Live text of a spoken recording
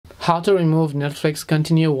How to remove Netflix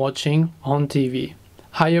continue watching on TV.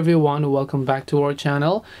 Hi everyone, welcome back to our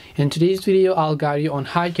channel. In today's video I'll guide you on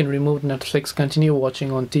how you can remove Netflix continue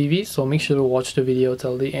watching on TV, so make sure to watch the video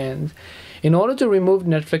till the end. In order to remove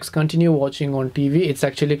Netflix continue watching on TV, it's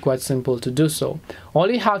actually quite simple to do so.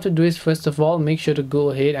 All you have to do is, first of all, make sure to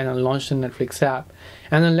go ahead and launch the Netflix app.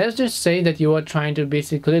 And then let's just say that you are trying to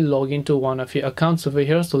basically log into one of your accounts over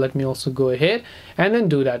here, so let me also go ahead and then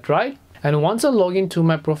do that, right? And once I log into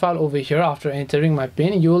my profile over here, after entering my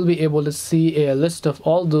PIN, you will be able to see a list of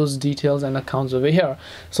all those details and accounts over here.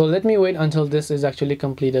 So let me wait until this is actually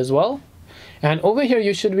complete as well. And over here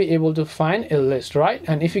you should be able to find a list, right?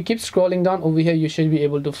 And if you keep scrolling down over here, you should be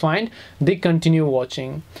able to find the continue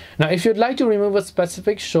watching. Now if you'd like to remove a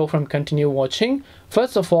specific show from continue watching,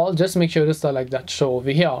 first of all, just make sure to select that show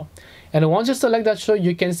over here. And once you select that show,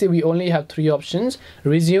 you can see we only have three options: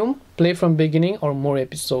 resume, play from beginning, or more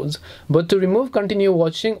episodes. But to remove continue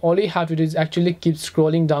watching, all you have to do is actually keep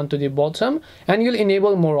scrolling down to the bottom and you'll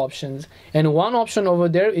enable more options. And one option over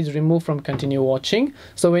there is remove from continue watching.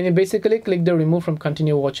 So when you basically click the remove from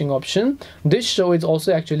continue watching option, this show is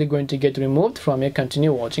also actually going to get removed from your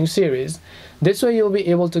continue watching series. This way you'll be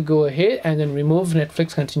able to go ahead and then remove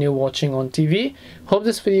Netflix continue watching on TV. Hope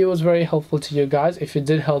this video was very helpful to you guys. If it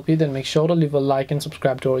did help you, then make sure to leave a like and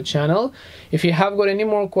subscribe to our channel. If you have got any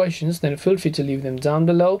more questions, then feel free to leave them down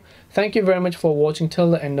below. Thank you very much for watching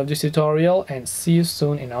till the end of this tutorial, and see you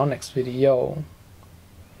soon in our next video.